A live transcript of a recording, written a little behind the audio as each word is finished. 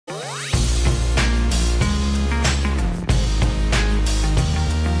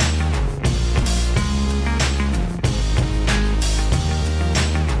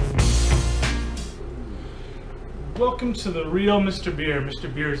welcome to the real Mr. Beer,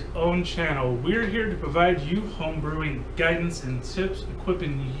 Mr. Beer's own channel. We're here to provide you homebrewing guidance and tips,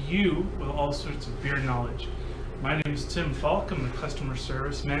 equipping you with all sorts of beer knowledge. My name is Tim Falk. I'm the customer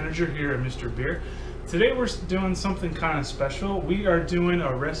service manager here at Mr. Beer. Today we're doing something kind of special. We are doing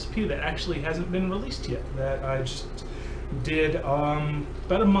a recipe that actually hasn't been released yet, that I just did about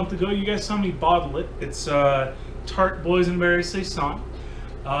a month ago. You guys saw me bottle it. It's Tart Boysenberry Saison.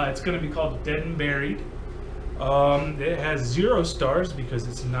 It's going to be called Dead and Buried. It has 0 stars because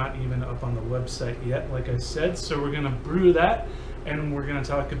it's not even up on the website yet, like I said. So we're going to brew that, and we're going to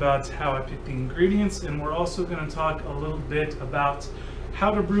talk about how I pick the ingredients, and we're also going to talk a little bit about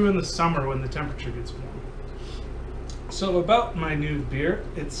how to brew in the summer when the temperature gets warm. So about my new beer,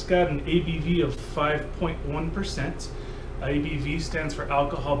 it's got an ABV of 5.1%. ABV stands for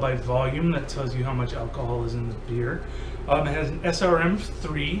alcohol by volume. That tells you how much alcohol is in the beer. It has an SRM of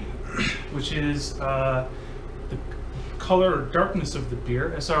 3, which is the color or darkness of the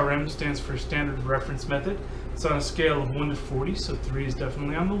beer. SRM stands for Standard Reference Method. It's on a scale of 1 to 40, so 3 is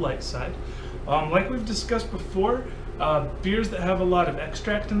definitely on the light side. Like we've discussed before, beers that have a lot of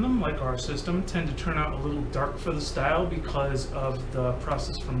extract in them, like our system, tend to turn out a little dark for the style because of the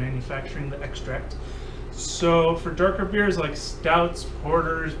process for manufacturing the extract. So for darker beers like stouts,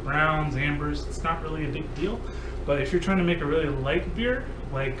 porters, browns, ambers, it's not really a big deal. But if you're trying to make a really light beer,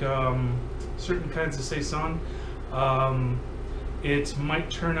 like certain kinds of Saison, it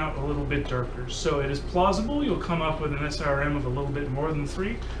might turn out a little bit darker. So it is plausible you'll come up with an SRM of a little bit more than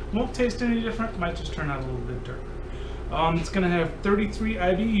 3. Won't taste any different, might just turn out a little bit darker. It's going to have 33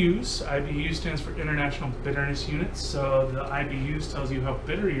 IBUs. IBU stands for International Bitterness Units, so the IBUs tells you how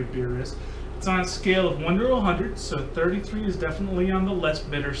bitter your beer is. It's on a scale of 1 to 100, so 33 is definitely on the less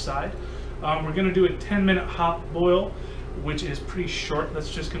bitter side. We're going to do a 10-minute hop boil, which is pretty short.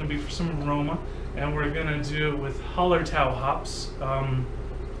 That's just going to be for some aroma. And we're going to do it with Hallertau hops,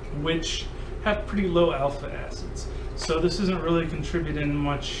 which have pretty low alpha acids. So this isn't really contributing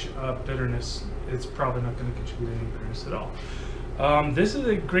much bitterness. It's probably not going to contribute any bitterness at all. This is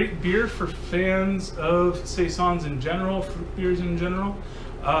a great beer for fans of Saisons in general, fruit beers in general.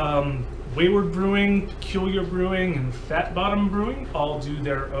 Wayward Brewing, Peculiar Brewing, and Fat Bottom Brewing all do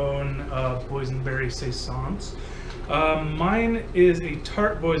their own Boysenberry Saisons. Mine is a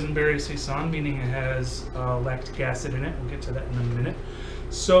Tart Boysenberry Saison, meaning it has lactic acid in it. We'll get to that in a minute.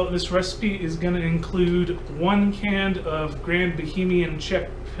 So this recipe is going to include 1 can of Grand Bohemian Czech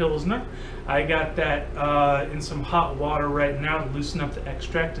Pilsner. I got that in some hot water right now to loosen up the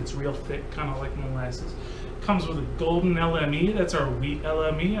extract. It's real thick, kind of like molasses. Comes with a golden LME, that's our wheat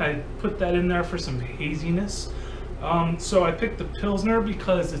LME. I put that in there for some haziness. So I picked the Pilsner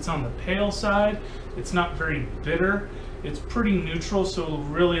because it's on the pale side. It's not very bitter. It's pretty neutral, so it'll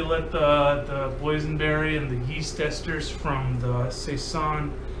really let the boysenberry and the yeast esters from the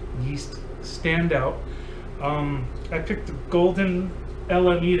Saison yeast stand out. I picked the golden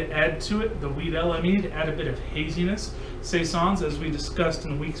LME to add to it, the wheat LME to add a bit of haziness. Saisons, as we discussed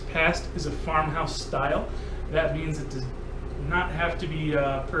in weeks past, is a farmhouse style. That means it does not have to be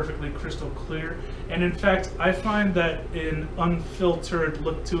perfectly crystal clear. And in fact, I find that an unfiltered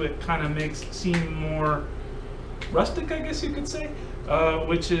look to it kind of makes it seem more rustic, I guess you could say,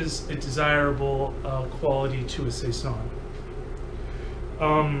 which is a desirable quality to a Saison.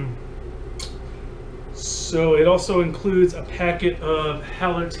 So it also includes a packet of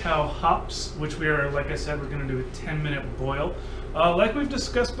Hallertau hops, which we are, like I said, we're going to do a 10-minute boil. Like we've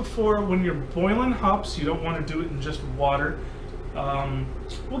discussed before, when you're boiling hops, you don't want to do it in just water.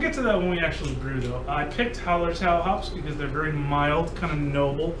 We'll get to that when we actually brew, though. I picked Hallertau hops because they're very mild, kind of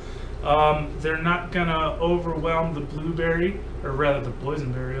noble. They're not going to overwhelm the blueberry, or rather the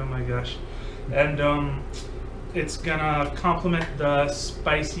boysenberry, oh my gosh. And it's going to complement the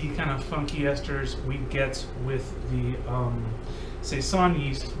spicy, kind of funky esters we get with the Saison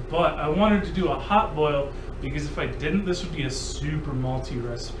yeast. But I wanted to do a hot boil because if I didn't, this would be a super malty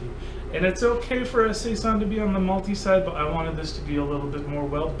recipe. And it's okay for a Saison to be on the malty side, but I wanted this to be a little bit more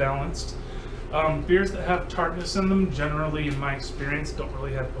well balanced. Beers that have tartness in them, generally in my experience, don't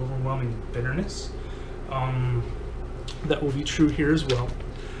really have overwhelming bitterness. That will be true here as well.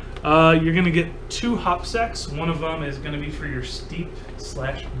 You're going to get 2 hop sacks. One of them is going to be for your steep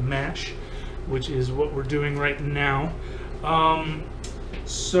 / mash, which is what we're doing right now.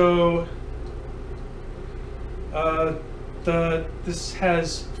 This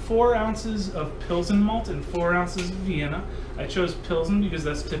has 4 ounces of Pilsen malt and 4 ounces of Vienna. I chose Pilsen because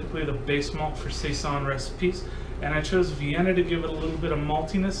that's typically the base malt for Saison recipes, and I chose Vienna to give it a little bit of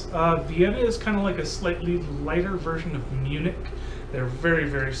maltiness. Vienna is kind of like a slightly lighter version of Munich. They're very,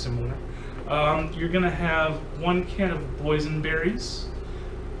 very similar. You're going to have 1 can of boysenberries,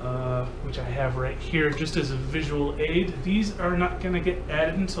 which I have right here just as a visual aid. These are not going to get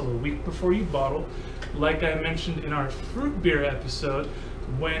added until a week before you bottle. Like I mentioned in our fruit beer episode,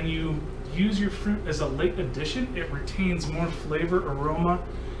 when you use your fruit as a late addition, it retains more flavor, aroma,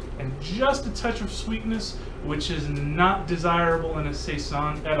 and just a touch of sweetness, which is not desirable in a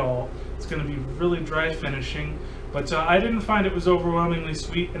Saison at all. It's going to be really dry finishing, but I didn't find it was overwhelmingly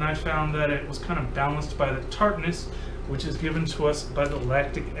sweet, and I found that it was kind of balanced by the tartness, which is given to us by the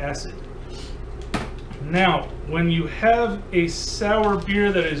lactic acid. Now, when you have a sour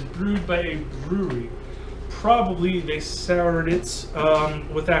beer that is brewed by a brewery, probably they soured it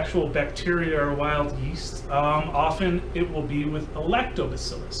with actual bacteria or wild yeast. Often it will be with a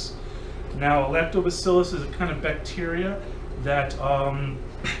lactobacillus. Now, a lactobacillus is a kind of bacteria that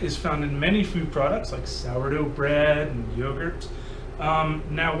is found in many food products like sourdough bread and yogurt.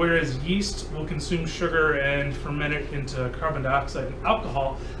 Now, whereas yeast will consume sugar and ferment it into carbon dioxide and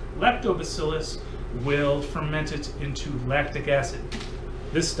alcohol, lactobacillus will ferment it into lactic acid.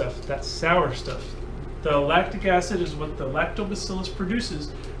 This stuff, that sour stuff. The lactic acid is what the lactobacillus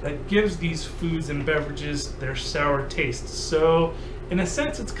produces that gives these foods and beverages their sour taste. So, in a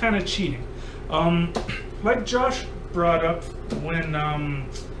sense, it's kind of cheating. Like Josh brought up when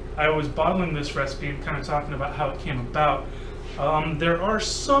I was bottling this recipe and kind of talking about how it came about, there are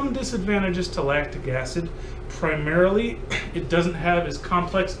some disadvantages to lactic acid. Primarily, it doesn't have as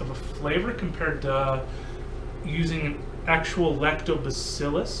complex of a flavor compared to using an actual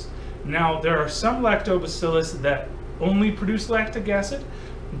lactobacillus. Now, there are some lactobacillus that only produce lactic acid,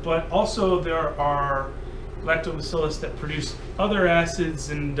 but also there are lactobacillus that produce other acids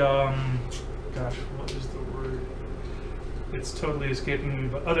and, gosh, what is the word? It's totally escaping me,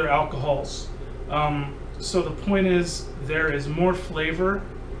 but other alcohols. So the point is, there is more flavor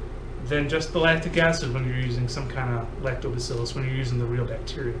than just the lactic acid when you're using some kind of lactobacillus, when you're using the real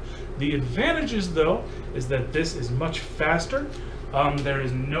bacteria. The advantages, though, is that this is much faster. There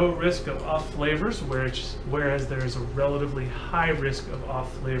is no risk of off flavors, whereas there is a relatively high risk of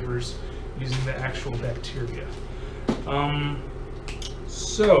off flavors using the actual bacteria.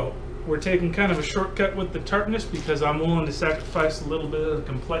 So we're taking kind of a shortcut with the tartness because I'm willing to sacrifice a little bit of the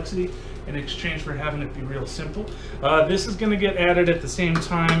complexity in exchange for having it be real simple. This is going to get added at the same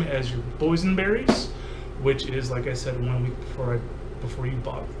time as your boysenberries, which is, like I said, 1 week before you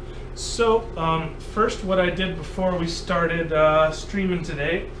bottle. So first, what I did before we started streaming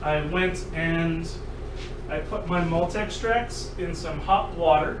today, I went and I put my malt extracts in some hot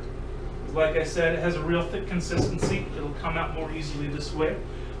water. Like I said, it has a real thick consistency. It'll come out more easily this way.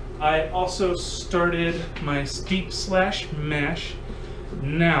 I also started my steep/mash.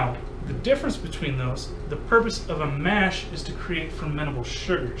 Now, the difference between those, the purpose of a mash is to create fermentable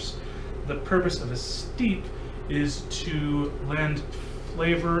sugars. The purpose of a steep is to lend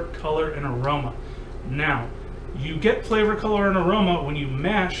flavor, color, and aroma. Now, you get flavor, color, and aroma when you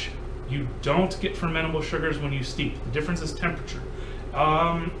mash. You don't get fermentable sugars when you steep. The difference is temperature.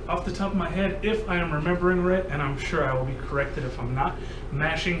 Off the top of my head, if I am remembering right, and I'm sure I will be corrected if I'm not,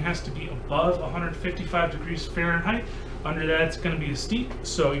 mashing has to be above 155 degrees Fahrenheit. Under that, it's going to be a steep,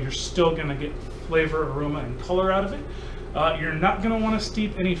 so you're still going to get flavor, aroma, and color out of it. You're not going to want to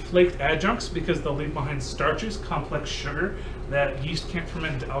steep any flaked adjuncts because they'll leave behind starches, complex sugar that yeast can't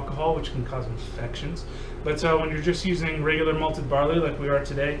ferment into alcohol, which can cause infections. But when you're just using regular malted barley like we are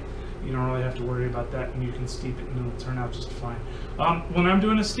today, you don't really have to worry about that, and you can steep it and it'll turn out just fine. When I'm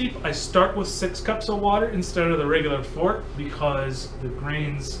doing a steep, I start with 6 cups of water instead of the regular 4 because the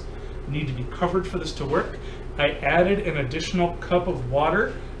grains need to be covered for this to work. I added an additional cup of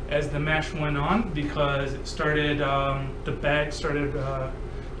water as the mash went on because it started, the bag started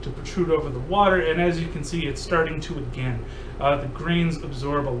to protrude over the water, and as you can see, it's starting to again. The grains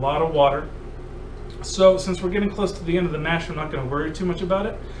absorb a lot of water. So since we're getting close to the end of the mash, I'm not going to worry too much about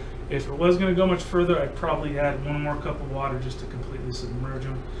it. If it was going to go much further, I'd probably add 1 more cup of water just to completely submerge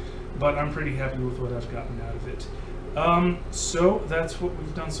them. But I'm pretty happy with what I've gotten out of it. So that's what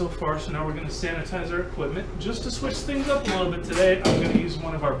we've done so far. So now we're going to sanitize our equipment. Just to switch things up a little bit today, I'm going to use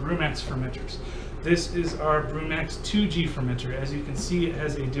one of our Brewmax fermenters. This is our Brewmax 2G fermenter. As you can see, it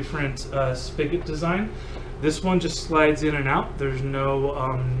has a different spigot design. This one just slides in and out. There's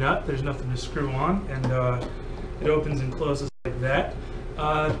no nut. There's nothing to screw on, and it opens and closes like that.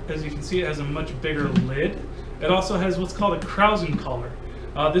 As you can see, it has a much bigger lid. It also has what's called a Krausen collar.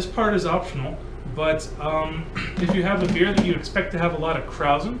 This part is optional, but if you have a beer that you expect to have a lot of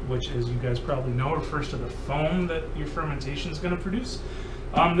Krausen, which, as you guys probably know, refers to the foam that your fermentation is going to produce,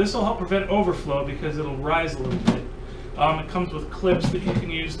 this will help prevent overflow because it'll rise a little bit. It comes with clips that you can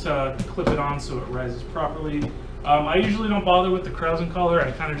use to clip it on so it rises properly. I usually don't bother with the Krausen collar.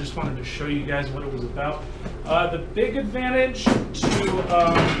 I kind of just wanted to show you guys what it was about. The big advantage to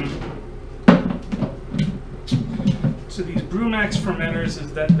these Brewmax fermenters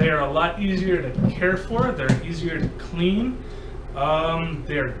is that they are a lot easier to care for. They're easier to clean.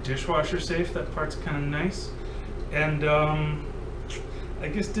 They are dishwasher safe. That part's kind of nice. And I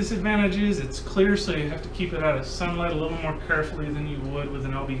guess disadvantages, it's clear, so you have to keep it out of sunlight a little more carefully than you would with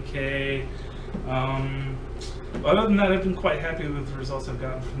an LBK. Other than that, I've been quite happy with the results I've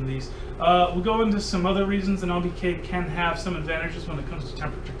gotten from these. We'll go into some other reasons an LBK can have some advantages when it comes to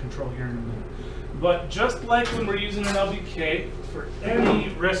temperature control here in a minute. But just like when we're using an LBK, for any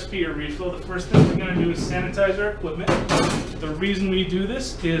recipe or refill, the first thing we're going to do is sanitize our equipment. The reason we do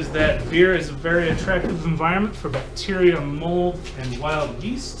this is that beer is a very attractive environment for bacteria, mold, and wild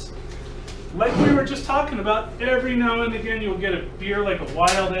yeast. Like we were just talking about, every now and again you'll get a beer like a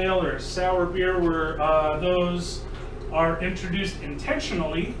wild ale or a sour beer where those are introduced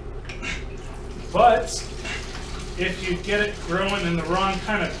intentionally, but if you get it growing in the wrong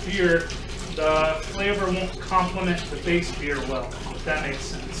kind of beer, the flavor won't complement the base beer well, if that makes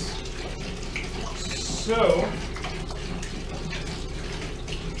sense. So,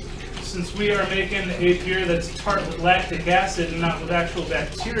 since we are making a beer that's tart with lactic acid and not with actual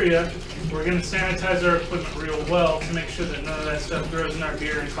bacteria, we're going to sanitize our equipment real well to make sure that none of that stuff grows in our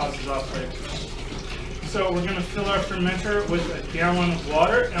beer and causes off flavors. So we're going to fill our fermenter with a gallon of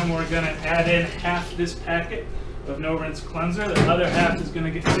water, and we're going to add in half this packet of no rinse cleanser. The other half is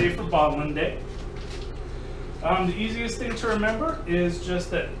going to get saved for bottling day. The easiest thing to remember is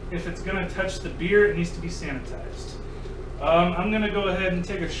just that if it's going to touch the beer, it needs to be sanitized. I'm going to go ahead and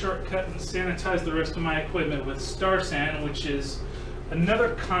take a shortcut and sanitize the rest of my equipment with Star San, which is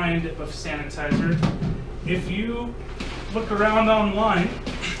another kind of sanitizer. If you look around online,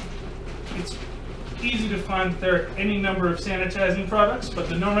 it's easy to find that there are any number of sanitizing products, but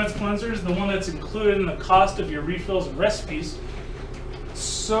the no rinse cleanser is the one that's included in the cost of your refills and recipes.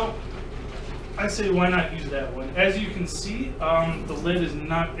 So I say, why not use that one? As you can see, the lid is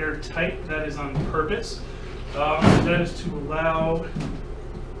not airtight. That is on purpose. That is to allow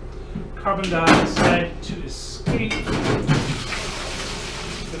carbon dioxide to escape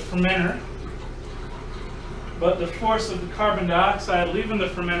the fermenter. But the force of the carbon dioxide leaving the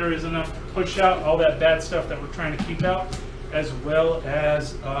fermenter is enough to push out all that bad stuff that we're trying to keep out, as well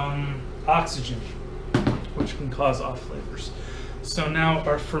as oxygen, which can cause off flavors. So now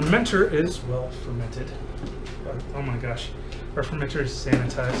our fermenter is well fermented. Oh my gosh, our fermenter is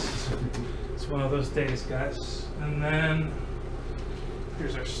sanitized. It's one of those days, guys. And then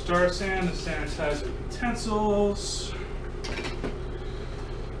here's our Star San to sanitize our utensils.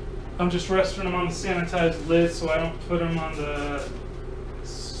 I'm just resting them on the sanitized lid so I don't put them on the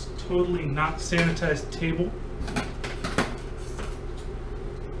totally not sanitized table.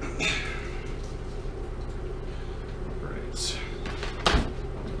 Right.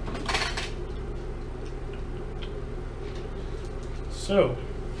 So,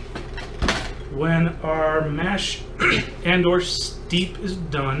 when our mash and or steep is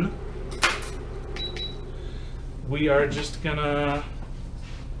done, we are just gonna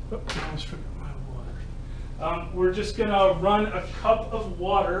I almost forgot my water. We're just gonna run a cup of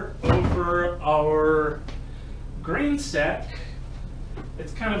water over our grain sack.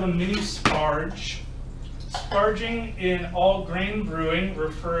 It's kind of a mini sparge. Sparging in all grain brewing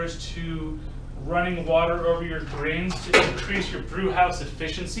refers to running water over your grains to increase your brew house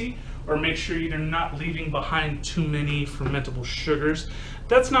efficiency, or make sure you're not leaving behind too many fermentable sugars.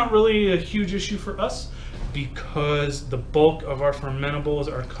 That's not really a huge issue for us, because the bulk of our fermentables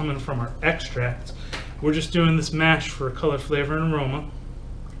are coming from our extract. We're just doing this mash for color, flavor, and aroma.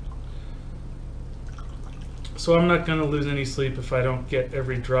 So I'm not going to lose any sleep if I don't get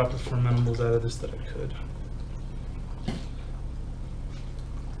every drop of fermentables out of this that I could.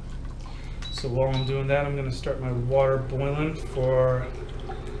 So while I'm doing that, I'm going to start my water boiling for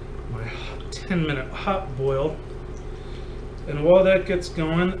my 10-minute hot boil. And while that gets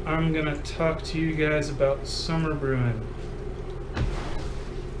going, I'm going to talk to you guys about summer brewing.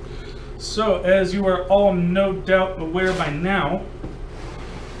 So, as you are all no doubt aware by now,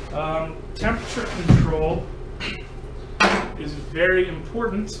 temperature control is very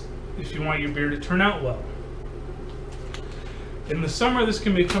important if you want your beer to turn out well. In the summer, this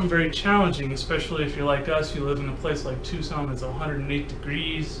can become very challenging, especially if you're like us, you live in a place like Tucson that's 108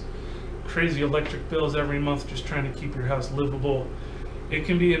 degrees, crazy electric bills every month just trying to keep your house livable. It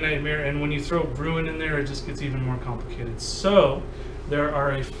can be a nightmare, and when you throw brewing in there, it just gets even more complicated. So there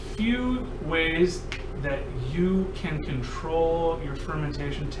are a few ways that you can control your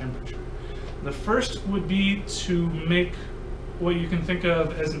fermentation temperature. The first would be to make what you can think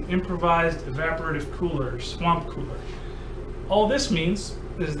of as an improvised evaporative cooler, or swamp cooler. All this means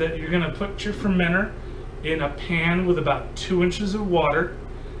is that you're going to put your fermenter in a pan with about 2 inches of water,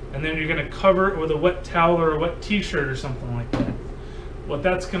 and then you're going to cover it with a wet towel or a wet t-shirt or something like that. What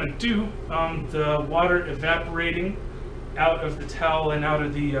that's going to do, the water evaporating out of the towel and out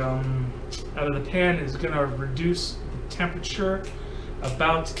of the pan is going to reduce the temperature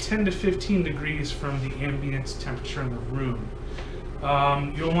about 10 to 15 degrees from the ambient temperature in the room.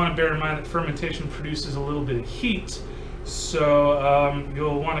 You'll want to bear in mind that fermentation produces a little bit of heat, so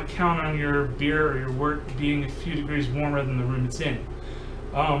you'll want to count on your beer or your wort being a few degrees warmer than the room it's in.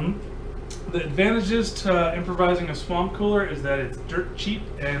 The advantages to improvising a swamp cooler is that it's dirt cheap,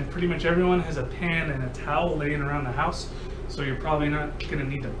 and pretty much everyone has a pan and a towel laying around the house, so you're probably not going to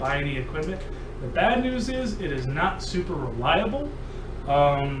need to buy any equipment. The bad news is it is not super reliable.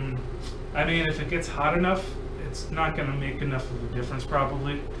 I mean, if it gets hot enough, it's not going to make enough of a difference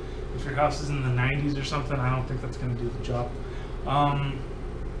probably. If your house is in the 90s or something, I don't think that's going to do the job.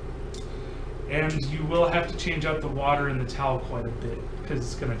 And you will have to change out the water in the towel quite a bit because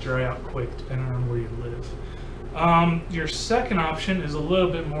it's going to dry out quick depending on where you live. Your second option is a little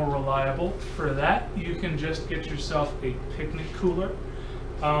bit more reliable. For that, you can just get yourself a picnic cooler.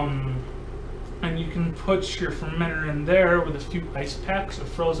 And you can put your fermenter in there with a few ice packs or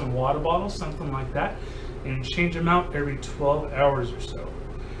frozen water bottles, something like that, and change them out every 12 hours or so.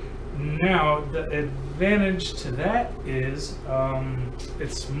 Now, the advantage to that is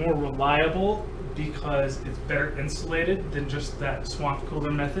it's more reliable because it's better insulated than just that swamp cooler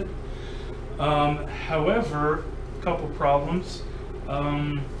method. However, a couple problems.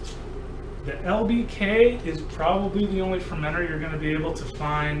 The LBK is probably the only fermenter you're going to be able to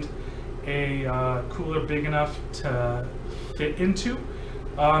find a cooler big enough to fit into.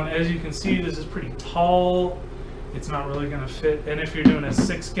 As you can see, this is pretty tall. It's not really going to fit, and if you're doing a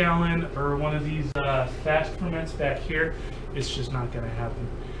 6-gallon or one of these fast ferments back here, it's just not going to happen.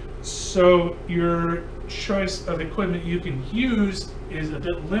 So your choice of equipment you can use is a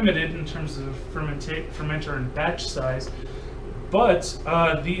bit limited in terms of fermenter and batch size, but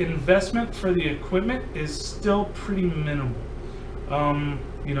the investment for the equipment is still pretty minimal.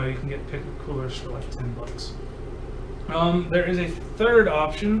 You know, you can get picnic coolers for like 10 bucks. There is a third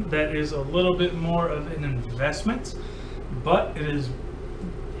option that is a little bit more of an investment, but it is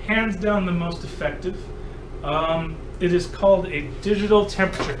hands down the most effective. It is called a digital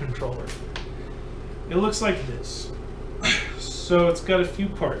temperature controller. It looks like this. So it's got a few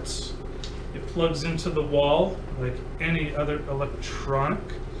parts. It plugs into the wall like any other electronic.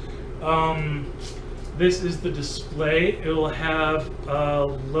 This is the display. It will have a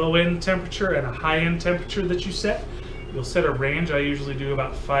low-end temperature and a high-end temperature that you set. You'll set a range. I usually do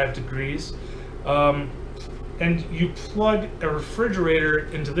about 5 degrees. And you plug a refrigerator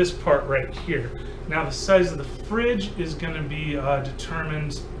into this part right here. Now the size of the fridge is going to be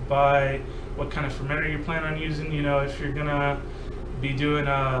determined by what kind of fermenter you plan on using. You know, if you're going to be doing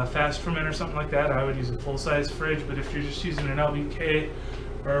a fast ferment or something like that, I would use a full-size fridge. But if you're just using an LBK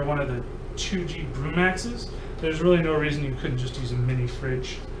or one of the 2G Brewmaxes, there's really no reason you couldn't just use a mini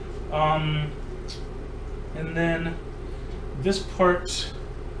fridge. And then this part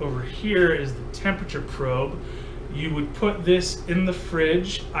over here is the temperature probe. You would put this in the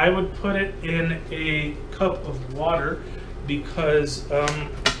fridge. I would put it in a cup of water because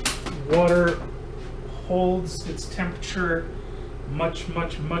water holds its temperature much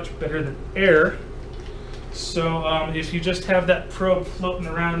better than air. So if you just have that probe floating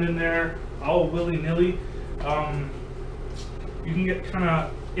around in there all willy-nilly, you can get kind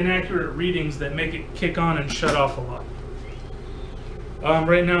of inaccurate readings that make it kick on and shut off a lot.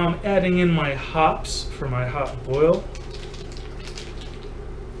 Right now I'm adding in my hops for my hop boil.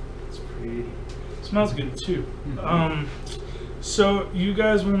 It's pretty. It smells good too. So you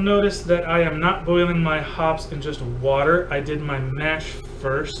guys will notice that I am not boiling my hops in just water. I did my mash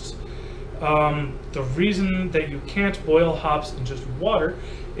first. The reason that you can't boil hops in just water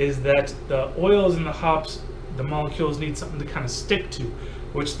is that the oils in the hops, the molecules need something to kind of stick to,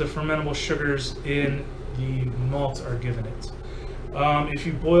 which the fermentable sugars in the malt are giving it. If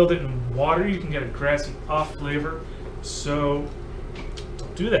you boiled it in water, you can get a grassy off flavor, so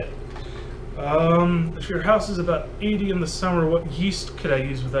don't do that. If your house is about 80 in the summer, what yeast could I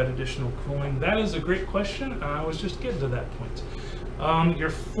use without additional cooling? That is a great question. I was just getting to that point. Your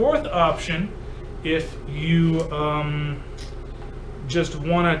fourth option, if you just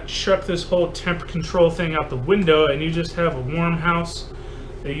want to chuck this whole temp control thing out the window and you just have a warm house,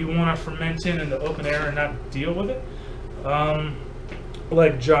 that you want to ferment in the open air and not deal with it,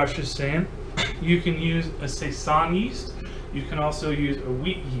 like Josh is saying, you can use a Saison yeast. You can also use a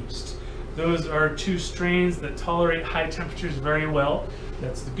wheat yeast. Those are two strains that tolerate high temperatures very well.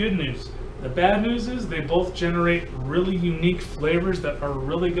 That's the good news. The bad news is they both generate really unique flavors that are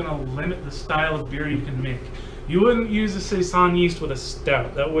really going to limit the style of beer you can make. You wouldn't use a Saison yeast with a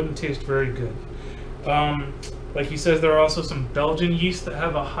stout. That wouldn't taste very good. Like he says, there are also some Belgian yeasts that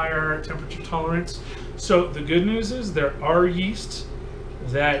have a higher temperature tolerance. So the good news is there are yeasts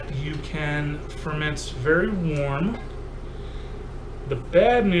that you can ferment very warm. The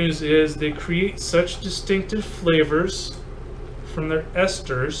bad news is they create such distinctive flavors from their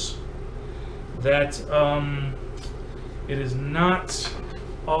esters that it is not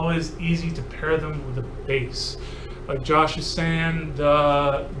always easy to pair them with a base. Like Josh is saying,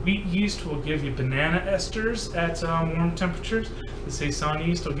 the wheat yeast will give you banana esters at warm temperatures. The Saison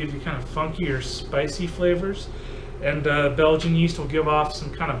yeast will give you kind of funky or spicy flavors. And Belgian yeast will give off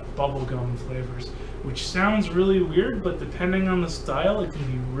some kind of bubblegum flavors, which sounds really weird, but depending on the style, it can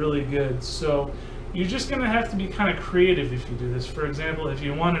be really good. So you're just going to have to be kind of creative if you do this. For example, if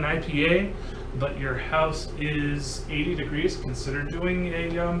you want an IPA, but your house is 80 degrees, consider doing a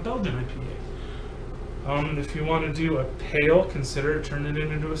Belgian IPA. If you want to do a pale, consider turning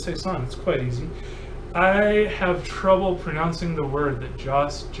it into a Saison. It's quite easy. I have trouble pronouncing the word that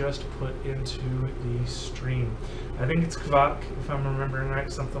Josh just put into the stream. I think it's kvak, if I'm remembering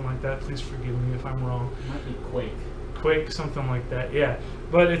right, something like that. Please forgive me if I'm wrong. It might be quake. Quake, something like that, yeah.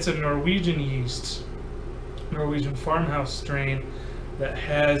 But it's a Norwegian yeast, Norwegian farmhouse strain that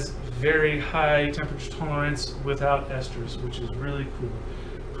has very high temperature tolerance without esters, which is really cool.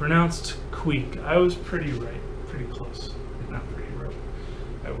 Pronounced queek. I was pretty right, pretty close. Not pretty right.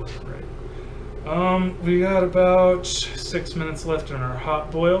 I wasn't right. We got about 6 minutes left in our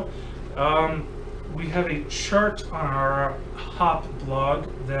hop boil. We have a chart on our hop blog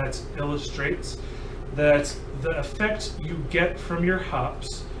that illustrates that the effect you get from your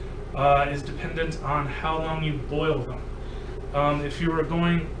hops is dependent on how long you boil them. If you were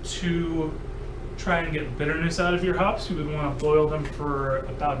going to try and get bitterness out of your hops, you would want to boil them for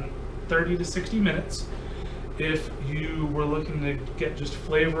about 30 to 60 minutes. If you were looking to get just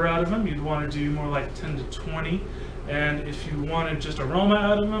flavor out of them, you'd want to do more like 10 to 20. And if you wanted just aroma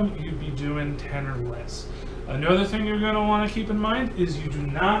out of them, you'd be doing 10 or less. Another thing you're going to want to keep in mind is you do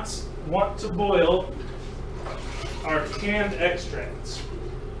not want to boil our canned extracts.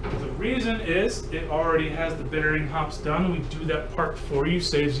 The reason is it already has the bittering hops done. We do that part for you,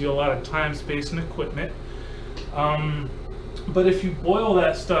 saves you a lot of time, space, and equipment. But if you boil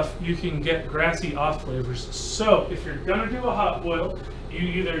that stuff, you can get grassy off flavors. So if you're gonna do a hot boil, you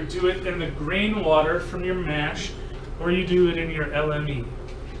either do it in the grain water from your mash, or you do it in your LME.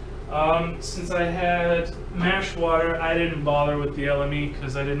 Since I had mash water, I didn't bother with the LME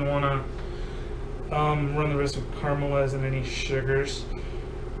because I didn't want to run the risk of caramelizing any sugars.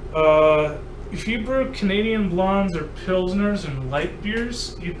 If you brew Canadian blondes or pilsners and light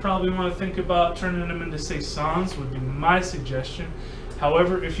beers, you probably want to think about turning them into saisons, would be my suggestion.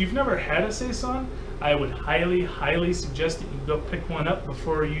 However, if you've never had a saison, I would highly, highly suggest that you go pick one up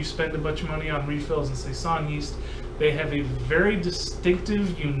before you spend a bunch of money on refills and saison yeast. They have a very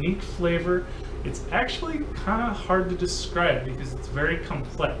distinctive, unique flavor. It's actually kind of hard to describe because it's very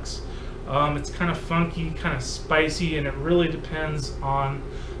complex. It's kind of funky, kind of spicy, and it really depends on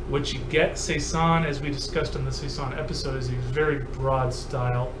what you get. Saison, as we discussed in the Saison episode, is a very broad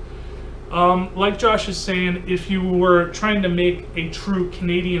style. Like Josh is saying, if you were trying to make a true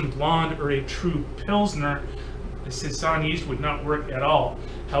Canadian blonde or a true Pilsner, a Saison yeast would not work at all.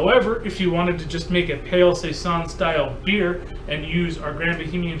 However, if you wanted to just make a pale Saison style beer and use our Grand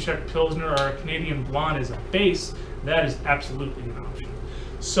Bohemian Czech Pilsner or our Canadian blonde as a base, that is absolutely an option.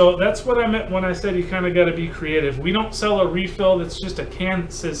 So that's what I meant when I said you kind of got to be creative. We don't sell a refill that's just a can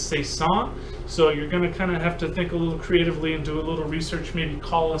that says Saison, so you're going to kind of have to think a little creatively and do a little research, maybe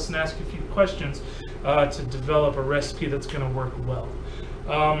call us and ask a few questions to develop a recipe that's going to work well.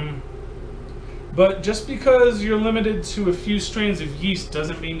 But just because you're limited to a few strains of yeast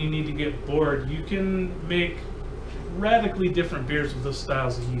doesn't mean you need to get bored. You can make radically different beers with those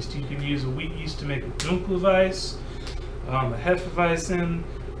styles of yeast. You can use a wheat yeast to make a Dunkelweiss, a Hefeweizen,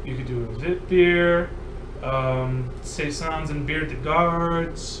 you could do a Witbier, Saisons and Bière de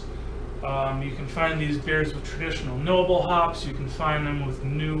Gardes. You can find these beers with traditional noble hops. You can find them with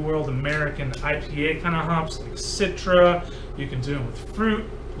New World American IPA kind of hops like Citra. You can do them with fruit.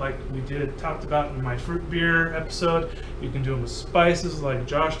 like we talked about in my fruit beer episode. You can do them with spices like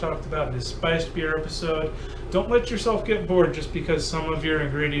Josh talked about in his spiced beer episode. Don't let yourself get bored just because some of your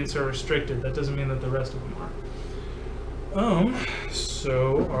ingredients are restricted. That doesn't mean that the rest of them are.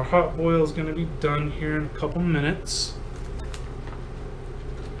 So our hot boil is going to be done here in a couple minutes.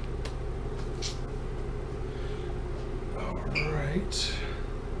 Alright.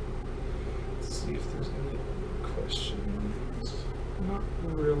 Let's see if there's any questions. Not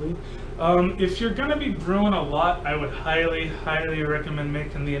really. If you're going to be brewing a lot, I would highly recommend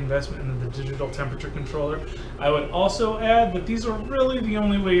making the investment in the digital temperature controller. I would also add that these are really the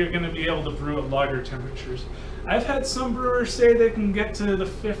only way you're going to be able to brew at lager temperatures. I've had some brewers say they can get to the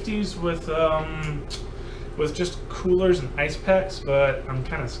 50s with just coolers and ice packs, but I'm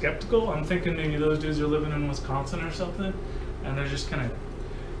kind of skeptical. I'm thinking maybe those dudes are living in Wisconsin or something, and they're just kind of,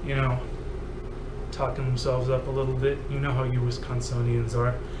 you know, talking themselves up a little bit. You know how you Wisconsinians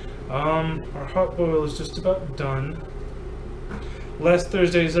are. Our hot boil is just about done. Last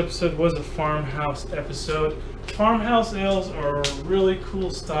Thursday's episode was a farmhouse episode. Farmhouse ales are a really cool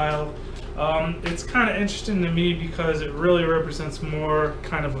style. It's kind of interesting to me because it really represents more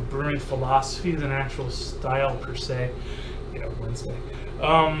kind of a brewing philosophy than actual style per se. Yeah, Wednesday.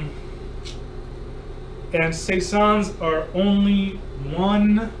 And Saisons are only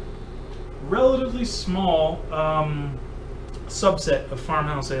one relatively small subset of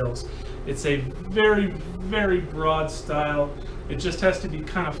farmhouse ales. It's a very broad style. It just has to be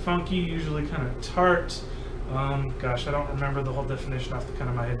kind of funky, usually kind of tart. Gosh, I don't remember the whole definition off the top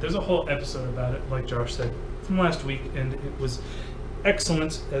of my head. There's a whole episode about it, like Josh said, from last week, and it was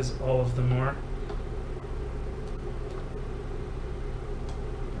excellent, as all of them are.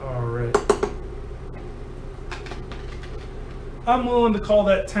 Alright. I'm willing to call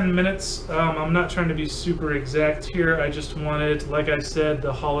that 10 minutes. I'm not trying to be super exact here. I just wanted, like I said,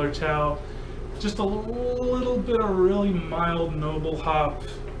 the Hallertau, just a little bit of really mild noble hop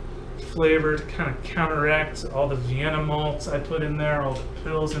flavor to kind of counteract all the Vienna malts I put in there, all the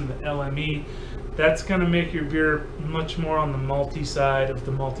pills and the LME. That's going to make your beer much more on the malty side of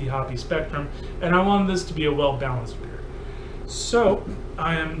the malty hoppy spectrum, and I wanted this to be a well-balanced beer. So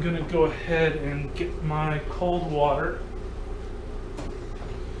I am going to go ahead and get my cold water.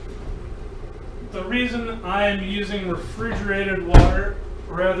 The reason I am using refrigerated water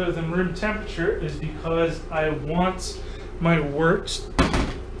rather than room temperature is because I want my wort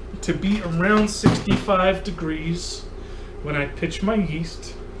to be around 65 degrees when I pitch my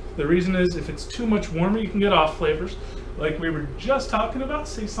yeast. The reason is if it's too much warmer, you can get off flavors. Like we were just talking about,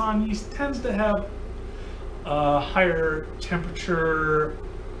 Saison yeast tends to have a higher temperature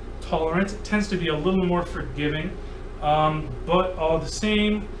tolerance. It tends to be a little more forgiving, but all the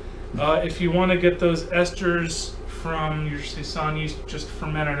same, if you want to get those esters from your Saison yeast, just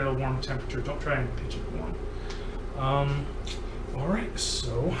ferment it at a warm temperature. Don't try and pitch it warm. Alright,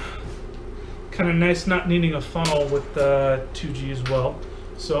 so kind of nice not needing a funnel with 2G as well.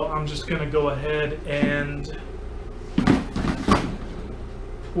 So I'm just going to go ahead and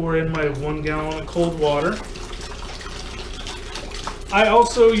pour in my 1 gallon of cold water. I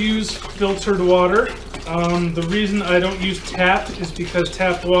also use filtered water. The reason I don't use tap is because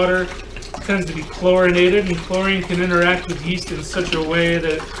tap water tends to be chlorinated, and chlorine can interact with yeast in such a way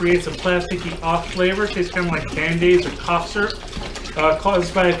that it creates a plasticky off flavor. It tastes kind of like Band-Aids or cough syrup,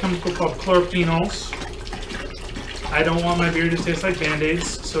 caused by a chemical called chlorophenols. I don't want my beer to taste like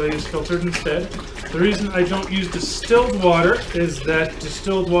Band-Aids, so I use filtered instead. The reason I don't use distilled water is that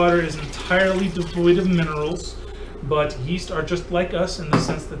distilled water is entirely devoid of minerals, but yeast are just like us in the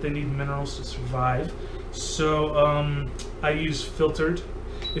sense that they need minerals to survive. So I use filtered.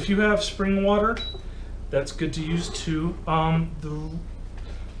 If you have spring water, that's good to use too. The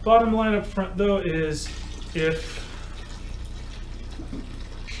bottom line up front though is if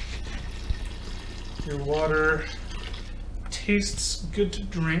your water tastes good to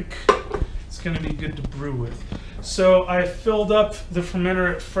drink, it's going to be good to brew with. So I filled up the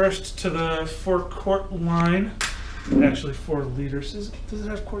fermenter at first to the 4-quart line. Actually 4 liters. Does it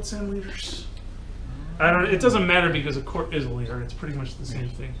have quarts and liters? I don't. It doesn't matter because a quart is a liter. It's pretty much the same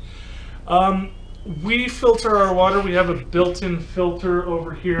thing. We filter our water. We have a built-in filter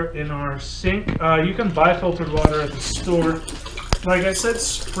over here in our sink. You can buy filtered water at the store. Like I said,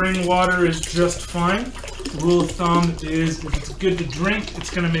 spring water is just fine. The rule of thumb is if it's good to drink,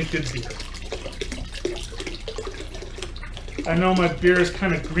 it's going to make good beer. I know my beer is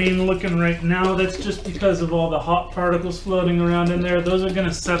kind of green looking right now. That's just because of all the hot particles floating around in there. Those are going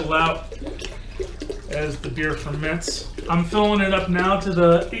to settle out as the beer ferments. I'm filling it up now to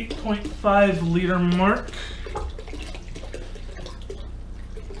the 8.5 liter mark.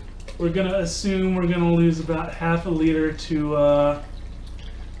 we're gonna assume we're gonna lose about half a liter to the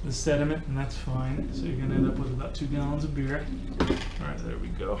sediment, and that's fine. So you're gonna end up with about 2 gallons of beer. All right, there we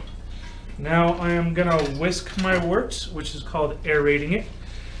go. Now I am gonna whisk my wort, which is called aerating it.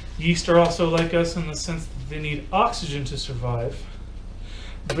 Yeast are also like us in the sense that they need oxygen to survive.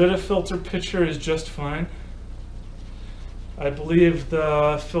 Brita filter pitcher is just fine. I believe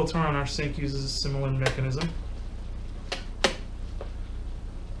the filter on our sink uses a similar mechanism.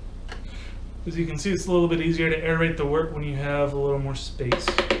 As you can see, it's a little bit easier to aerate the wort when you have a little more space.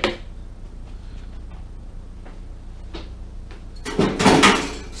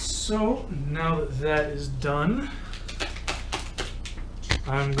 So now that that is done,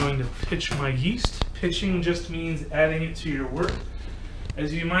 I'm going to pitch my yeast. Pitching just means adding it to your wort.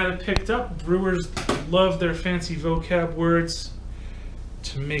 As you might have picked up, brewers love their fancy vocab words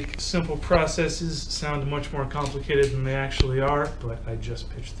to make simple processes sound much more complicated than they actually are, but I just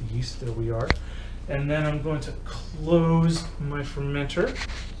pitched the yeast, there we are. And then I'm going to close my fermenter.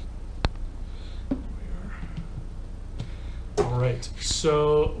 Alright,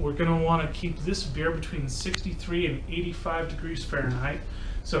 so we're going to want to keep this beer between 63 and 85 degrees Fahrenheit.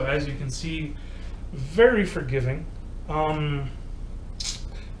 So as you can see, very forgiving.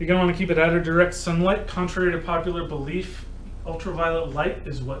 You're going to want to keep it out of direct sunlight. Contrary to popular belief, ultraviolet light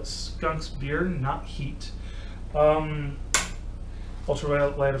is what skunks beer, not heat.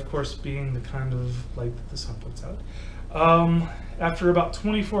 Ultraviolet light, of course, being the kind of light that the sun puts out. After about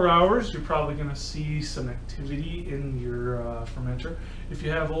 24 hours, you're probably going to see some activity in your fermenter. If you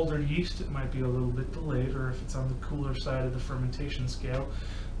have older yeast, it might be a little bit delayed, or if it's on the cooler side of the fermentation scale,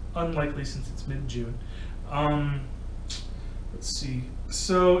 unlikely since it's mid-June. Let's see.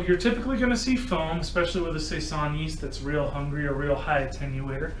 So you're typically going to see foam, especially with a Saison yeast that's real hungry or real high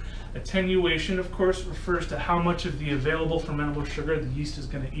attenuator. Attenuation, of course, refers to how much of the available fermentable sugar the yeast is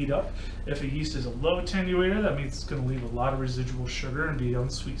going to eat up. If a yeast is a low attenuator, that means it's going to leave a lot of residual sugar and be on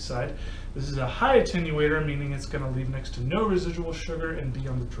the sweet side. This is a high attenuator, meaning it's going to leave next to no residual sugar and be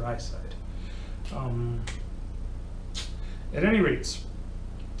on the dry side. At any rate,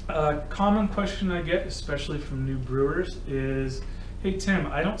 a common question I get, especially from new brewers, is, hey Tim,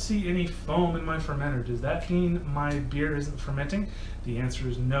 I don't see any foam in my fermenter. Does that mean my beer isn't fermenting? The answer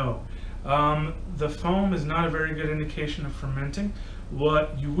is no. The foam is not a very good indication of fermenting.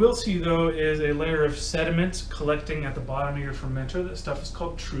 What you will see though is a layer of sediment collecting at the bottom of your fermenter. That stuff is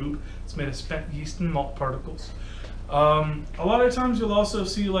called trub. It's made of spent yeast and malt particles. A lot of times you'll also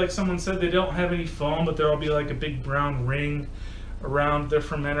see, like someone said, they don't have any foam, but there'll be like a big brown ring around their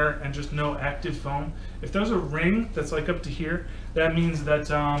fermenter and just no active foam. If there's a ring that's like up to here, that means that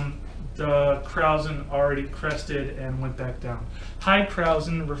the krausen already crested and went back down. High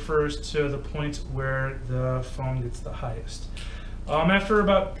krausen refers to the point where the foam gets the highest. After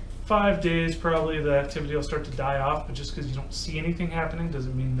about 5 days, probably the activity will start to die off, but just because you don't see anything happening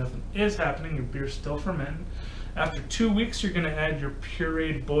doesn't mean nothing is happening. Your beer's still fermenting. After 2 weeks, you're going to add your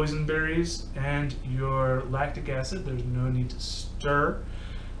pureed boysenberries and your lactic acid. There's no need to stir.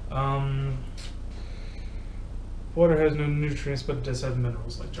 Water has no nutrients, but it does have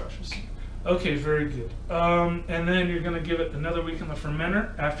minerals, like Josh was saying. Okay, very good. And then you're going to give it another week in the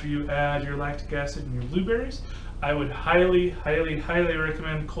fermenter after you add your lactic acid and your blueberries. I would highly, highly, highly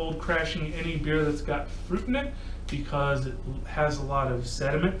recommend cold crashing any beer that's got fruit in it because it has a lot of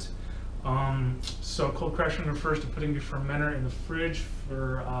sediment. So cold crashing refers to putting your fermenter in the fridge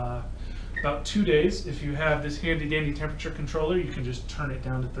for about 2 days. If you have this handy dandy temperature controller, you can just turn it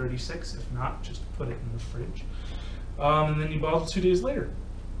down to 36. If not, just put it in the fridge. And then you bottle 2 days later.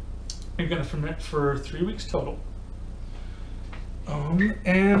 You're going to ferment for 3 weeks total.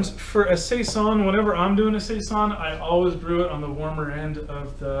 And for a Saison, whenever I'm doing a Saison, I always brew it on the warmer end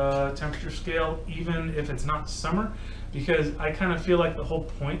of the temperature scale, even if it's not summer, because I kind of feel like the whole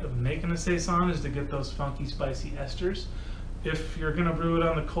point of making a Saison is to get those funky, spicy esters. If you're going to brew it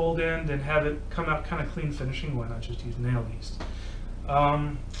on the cold end and have it come out kind of clean finishing, why not just use nail yeast?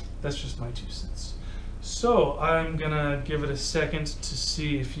 That's just my 2 cents. So I'm going to give it a second to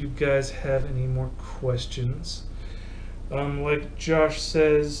see if you guys have any more questions. Like Josh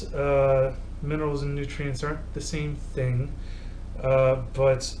says, minerals and nutrients aren't the same thing,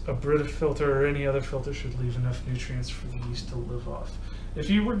 but a Brita filter or any other filter should leave enough nutrients for the yeast to live off. If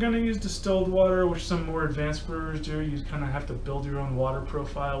you were going to use distilled water, which some more advanced brewers do, you kind of have to build your own water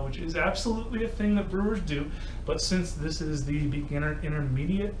profile, which is absolutely a thing that brewers do. But since this is the beginner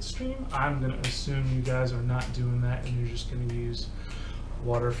intermediate stream, I'm going to assume you guys are not doing that and you're just going to use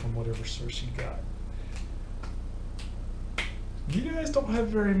water from whatever source you got. You guys don't have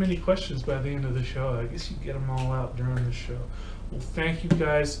very many questions by the end of the show. I guess you get them all out during the show. Well, thank you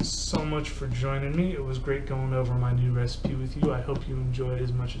guys so much for joining me. It was great going over my new recipe with you. I hope you enjoyed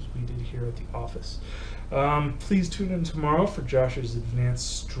as much as we did here at the office. Please tune in tomorrow for Josh's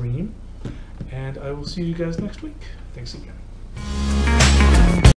advanced stream, and I will see you guys next week. Thanks again.